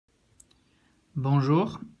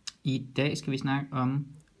Bonjour. I dag skal vi snakke om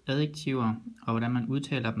adjektiver og hvordan man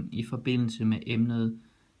udtaler dem i forbindelse med emnet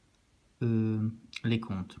les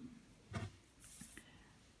contes.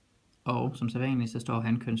 Og som sædvanligt så står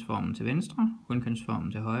hankønsformen til venstre,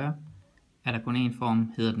 hunkønsformen til højre. Er der kun én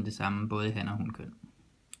form, hedder den det samme både i han- og hunkøn.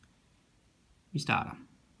 Vi starter.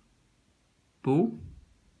 Beau,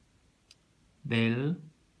 belle,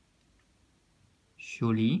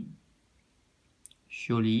 joli,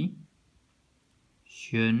 jolie,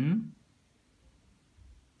 jeune,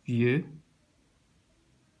 vieux,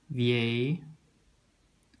 vieille,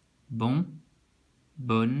 bon,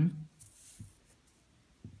 bonne,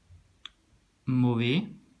 mauvais,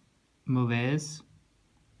 mauvaise,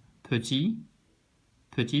 petit,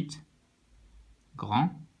 petite,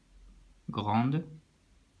 grand, grande,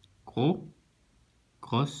 gros,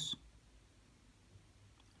 grosse,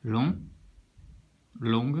 long,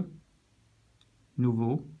 longue,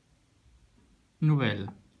 nouveau, nouvelle.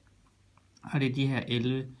 Og det er de her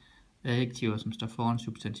 11 adjektiver, som står foran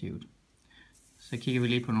substantivet. Så kigger vi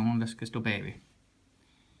lige på nogle, der skal stå bagved.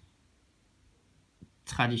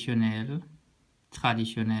 Traditionnel,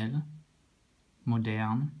 traditionnel,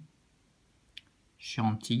 moderne,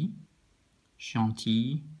 gentil,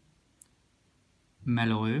 gentille,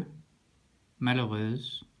 malheureux,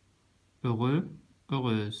 malheureuse, heureux,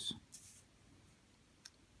 heureuse,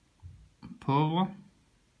 pauvre,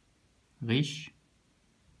 riche,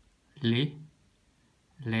 laid,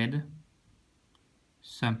 laide,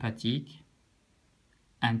 sympathique,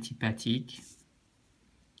 antipathique,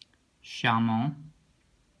 charmant,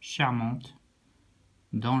 charmante,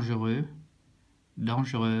 dangereux,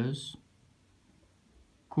 dangereuse,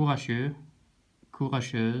 courageux,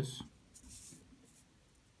 courageuse,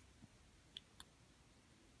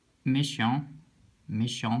 méchant,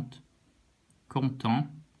 méchante, content,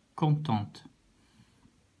 contente.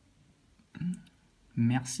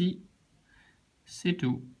 Merci, c'est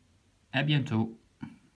tout. À bientôt.